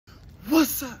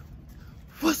What's up?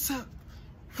 What's up?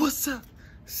 What's up?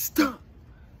 Stomp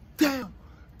down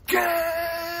gang!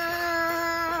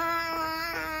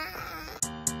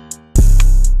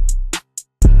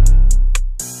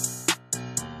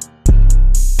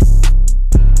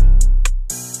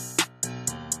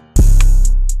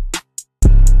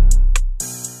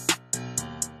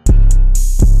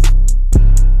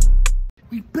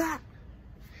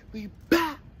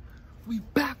 We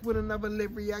back with another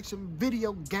lit reaction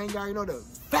video, gang. You already know the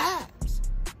vibes.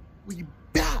 We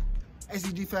back.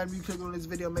 SCG family, you click on this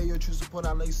video, man. Your true support.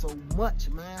 I love you so much,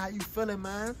 man. How you feeling,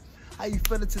 man? How you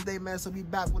feeling today, man? So we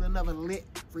back with another lit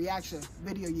reaction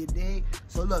video, you dig?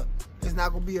 So look, it's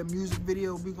not gonna be a music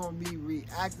video. We're gonna be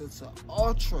reacting to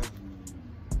Ultra,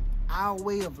 Our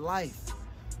Way of Life.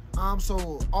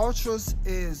 So Ultras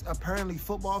is apparently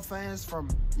football fans from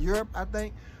Europe, I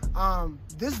think.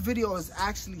 This video is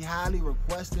actually highly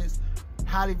requested.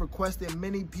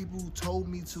 Many people told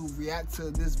me to react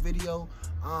to this video,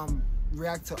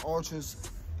 react to Ultras,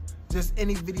 just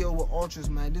any video with Ultras,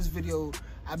 man. This video,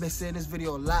 I've been saying this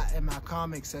video a lot in my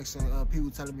comment section, people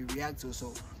telling me react to it.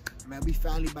 So man, we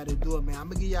finally about to do it, man. I'm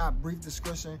gonna give y'all a brief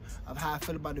description of how I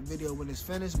feel about the video when it's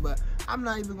finished, but I'm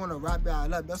not even gonna wrap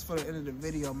y'all up. That's for the end of the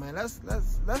video, man.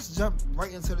 Let's jump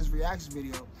right into this reaction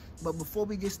video. But before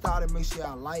we get started, make sure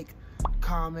y'all like,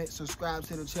 comment, subscribe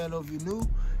to the channel if you're new,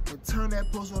 and turn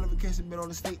that post notification bell on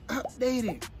to stay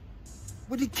updated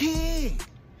with the kid.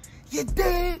 You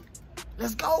dig?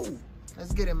 Let's go.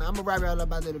 Let's get it, man. I'm gonna wrap y'all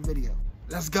up after the video.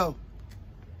 Let's go.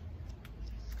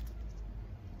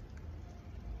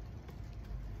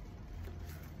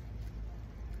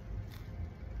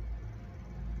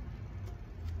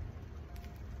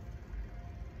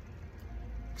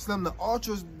 Slim, the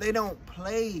Ultras, they don't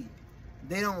play.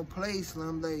 They don't play,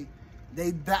 Slim.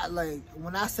 They die, like,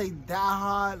 when I say die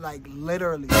hard, like,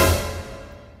 literally.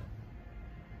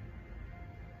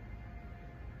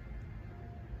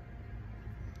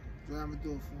 Driving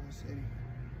through a foreign city.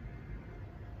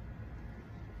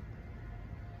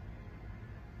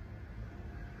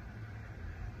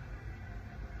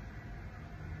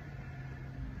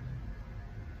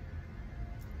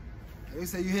 They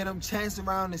say you hear them chants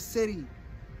around the city.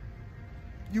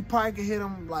 You probably can hear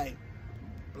them like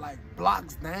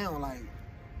blocks down, like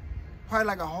probably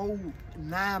like a whole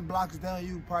 9 blocks down.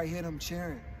 You probably hear them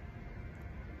cheering.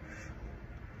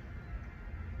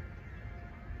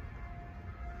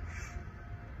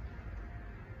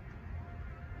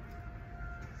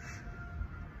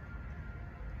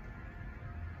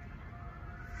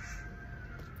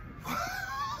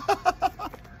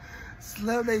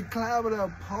 Slim, they climbing up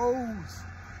poles.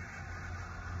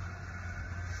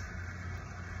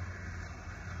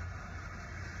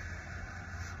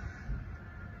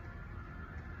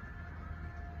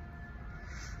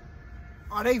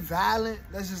 Are they violent?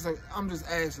 That's just like, I'm just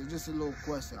asking, just a little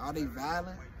question. Are they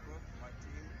violent?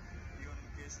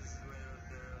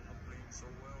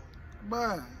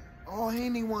 Bruh, oh, he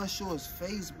ain't even want to show his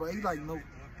face, bro. He like no.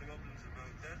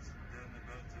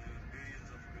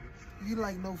 He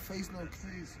like no face, no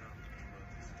case.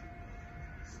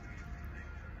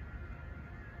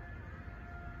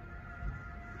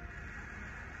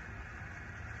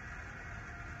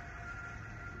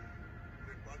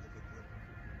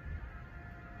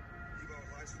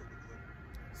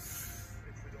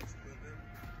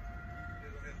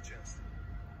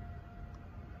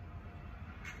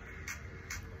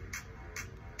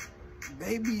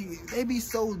 They be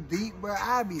so deep, bro.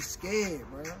 I'd be scared,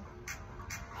 bro.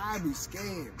 I'd be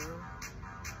scared, bro.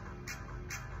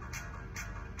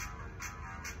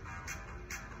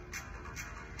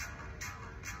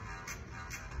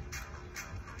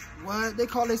 What? They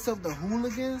call themselves the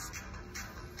hooligans?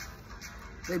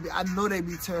 I know they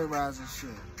be terrorizing shit.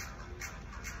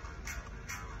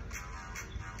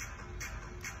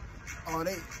 Oh,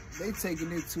 they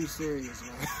taking it too serious,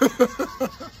 man.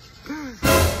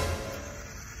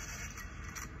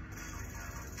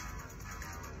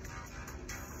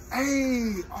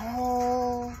 Hey,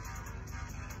 oh,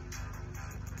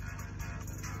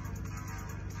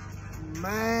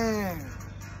 man,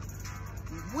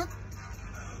 what,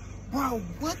 bro,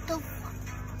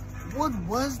 what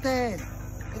was that?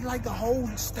 It's like the whole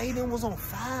stadium was on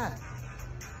fire.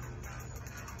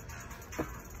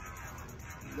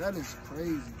 That is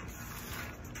crazy.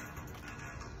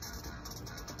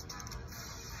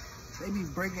 They be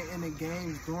breaking in the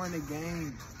games, during the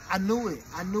games. I knew it.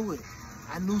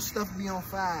 I knew stuff be on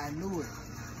fire. I knew it.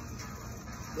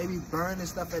 They be burning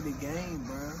stuff at the game,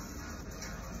 bro.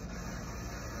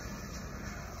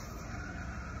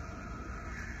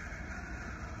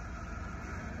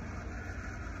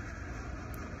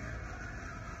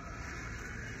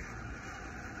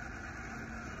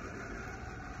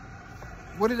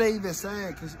 What are they even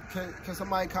saying? Can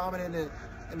somebody comment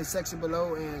in the section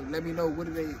below and let me know what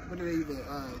are they even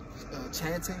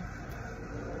chanting?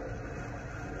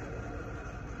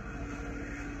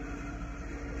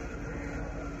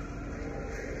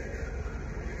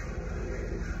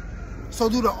 So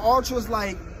do the ultras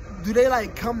like, do they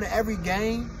like come to every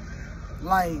game?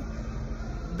 Like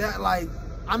that, like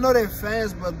I know they're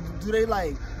fans, but do they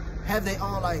like have their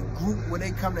own like group where they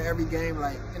come to every game,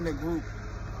 like in the group?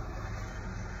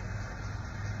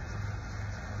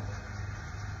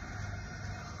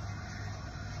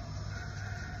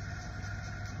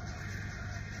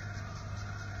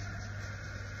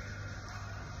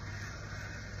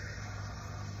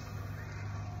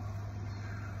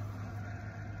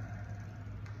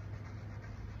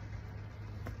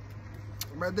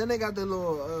 But then they got the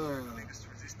little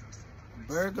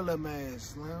burglar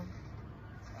mask, Slim. I'm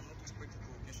not expecting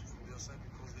provocation from their side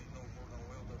because they know more than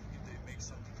well that if they make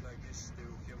something like this, they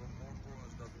will have more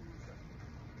problems than we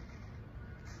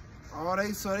will have.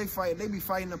 Oh, so they be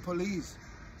fighting the police.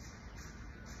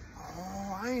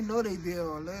 Oh, I didn't know they did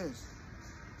all this.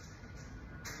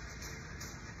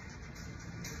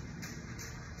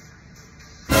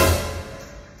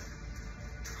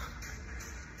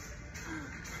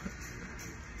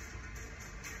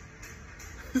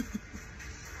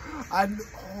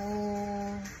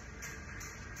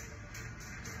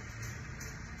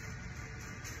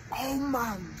 Oh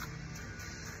my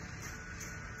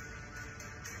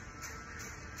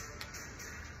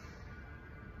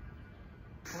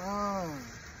God.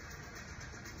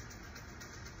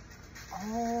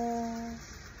 Oh.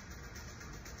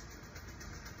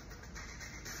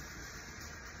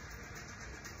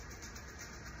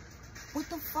 What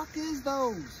the fuck is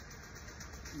those?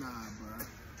 Nah, bro.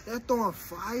 They're throwing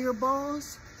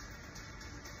fireballs?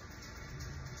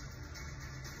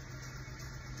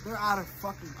 They're out of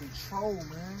fucking control,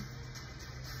 man.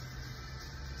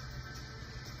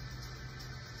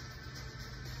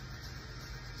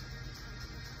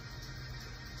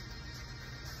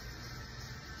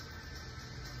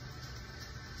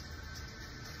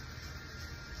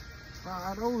 Bro,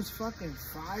 are those fucking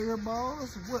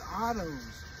fireballs? What are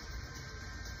those?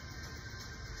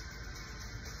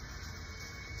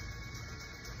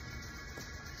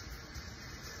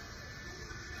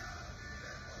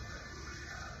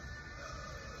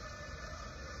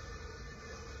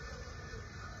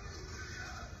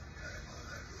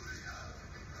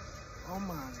 Oh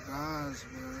my gosh,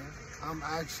 man. I'm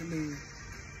actually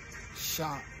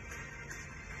shocked.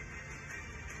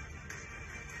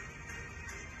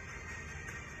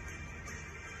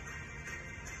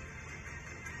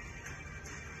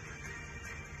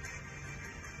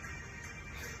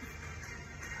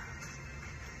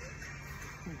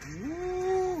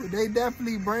 Ooh, they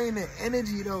definitely bring the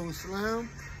energy though, Slim.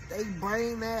 They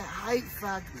bring that hype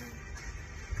factor.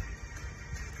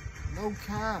 No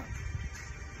cap.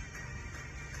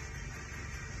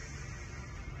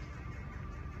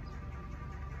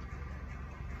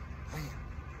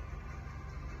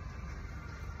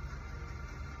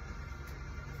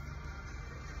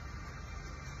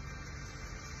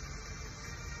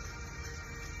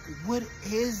 What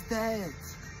is that?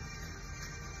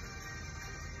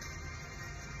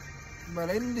 But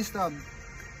they need to stop. Oh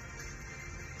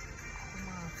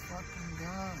my fucking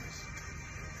gosh.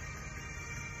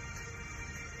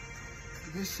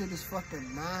 This shit is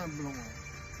fucking mind blowing.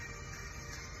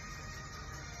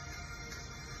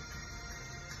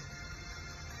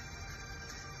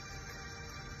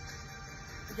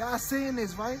 Y'all seeing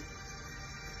this, right?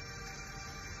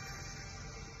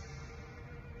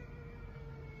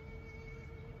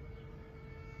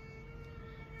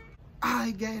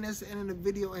 Alright, gang, that's the end of the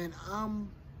video, and I'm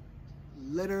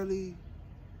literally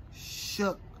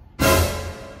shook.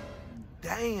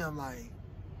 Damn, like,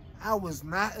 I was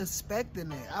not expecting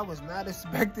that. I was not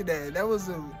expecting that. It was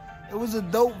a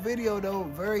dope video though,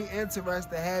 very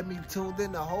interesting. Had me tuned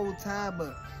in the whole time,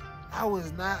 but I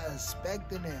was not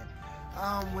expecting that.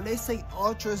 When they say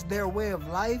ultras, their way of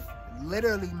life,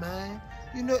 literally, man.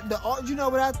 You know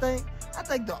what I think? I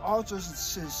think the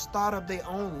ultras should start up their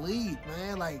own league,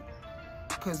 man. Like,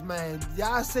 cause man,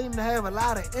 y'all seem to have a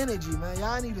lot of energy, man.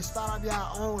 Y'all need to start up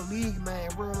y'all own league, man.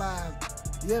 Realize,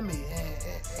 you hear me,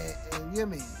 and you hear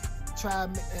me, try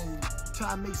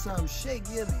to make something shake,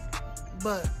 you hear me.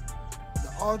 But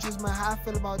the ultras, man, how I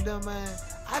feel about them, man.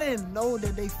 I didn't know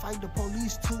that they fight the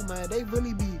police too, man. They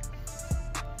really be.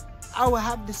 I would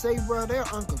have to say, bro, they're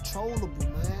uncontrollable,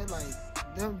 man.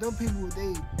 Like them people,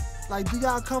 they like. Do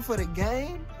y'all come for the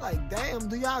game? Like, damn,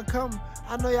 do y'all come?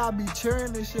 I know y'all be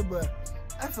cheering this shit, but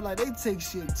I feel like they take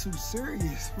shit too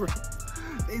serious, bro.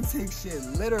 They take shit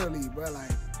literally, bro.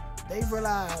 Like, they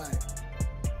realize, like,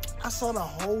 I saw the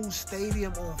whole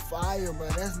stadium on fire, bro.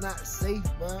 That's not safe,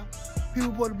 bro.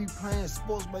 People supposed to be playing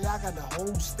sports, but y'all got the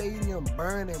whole stadium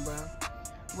burning, bro.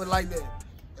 But like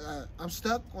that, I'm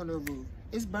stuck on the roof.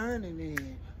 It's burning in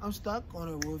here. I'm stuck on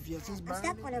the roof. Yes, it's burning.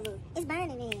 I'm stuck on the roof. It's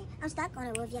burning in here. I'm stuck on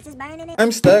the roof. Yes, it's burning in here.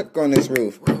 I'm stuck on this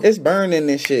roof. It's burning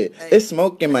this shit. It's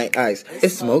smoke in my eyes.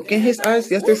 It's smoke in his eyes.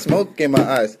 Yes, there's smoke in my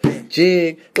eyes.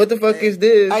 Jig, what the fuck is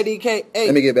this? IDK,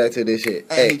 Let me get back to this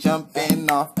shit. Hey, jumping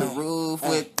off the roof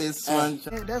with this one.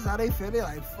 Yeah, that's how they feel. They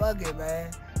like, fuck it,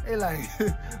 man. They like,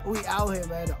 we out here,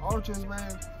 man. The Ultras,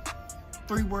 man.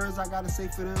 3 words I gotta say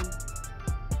for them.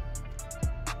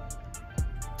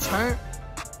 Turn.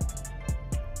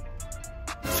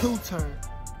 2 turn.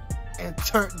 And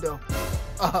turn them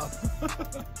up.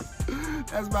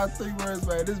 That's my 3 words,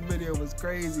 man. This video was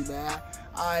crazy, man.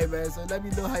 Alright, man. So let me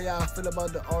know how y'all feel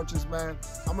about the Ultras, man.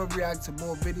 I'm gonna react to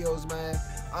more videos, man.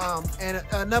 And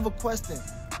another question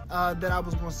that I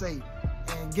was gonna say.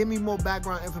 And give me more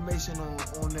background information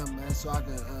on them, man, so I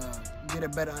can get a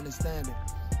better understanding.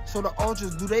 So the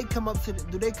Ultras, do they come to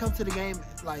the game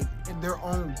like in their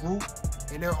own group?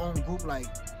 Like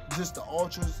just the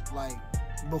Ultras, like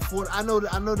before? I know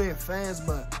they're fans,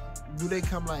 but do they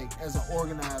come like as an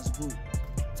organized group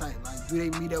type? Like, do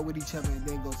they meet up with each other and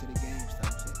then go to the games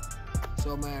type shit?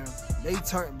 So man, they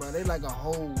turn, bro. They like a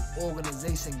whole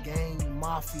organization, gang,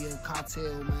 mafia,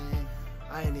 cartel, man.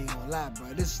 I ain't even gonna lie,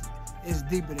 bro. This is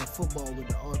deeper than football with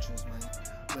the Ultras, man.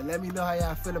 But let me know how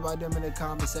y'all feel about them in the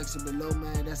comment section below,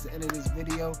 man. That's the end of this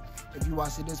video. If you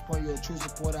watch at this point, you're a true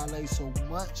supporter. I love you so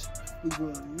much. We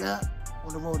going up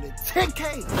on the road to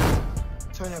 10K.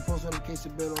 Turn that post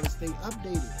notification bell on and stay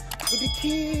updated with the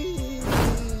kids.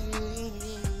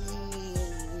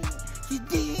 You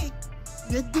dig?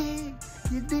 You dig?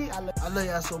 You dig? I love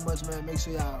y'all so much, man. Make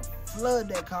sure y'all flood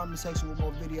that comment section with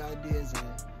more video ideas, and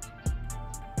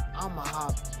I'ma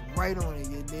hop right on it.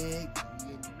 You dig?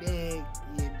 You dig?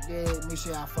 You dig? Make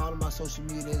sure y'all follow my social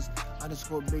medias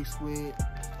 _Big Squid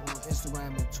on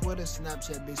Instagram and Twitter,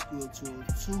 Snapchat Big Squid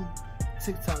 202,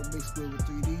 TikTok Big Squid with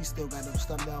 3D. Still got them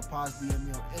STOMPDOWNPODS. DM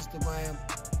me on Instagram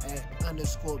at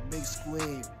 _Big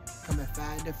Squid. Come in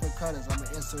 5 different colors. I'm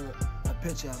gonna insert a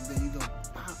picture of them. There you go.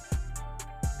 Pop.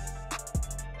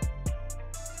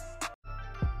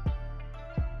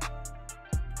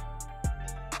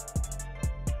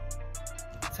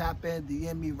 Tap in,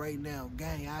 DM me right now.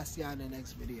 Gang, I'll see y'all in the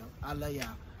next video. I love y'all.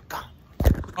 Go.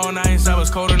 All nights I was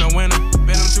cold in the winter.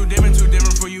 Bet I'm too different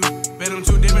for you. Bet I'm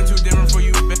too different for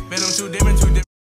you. Bet I'm too different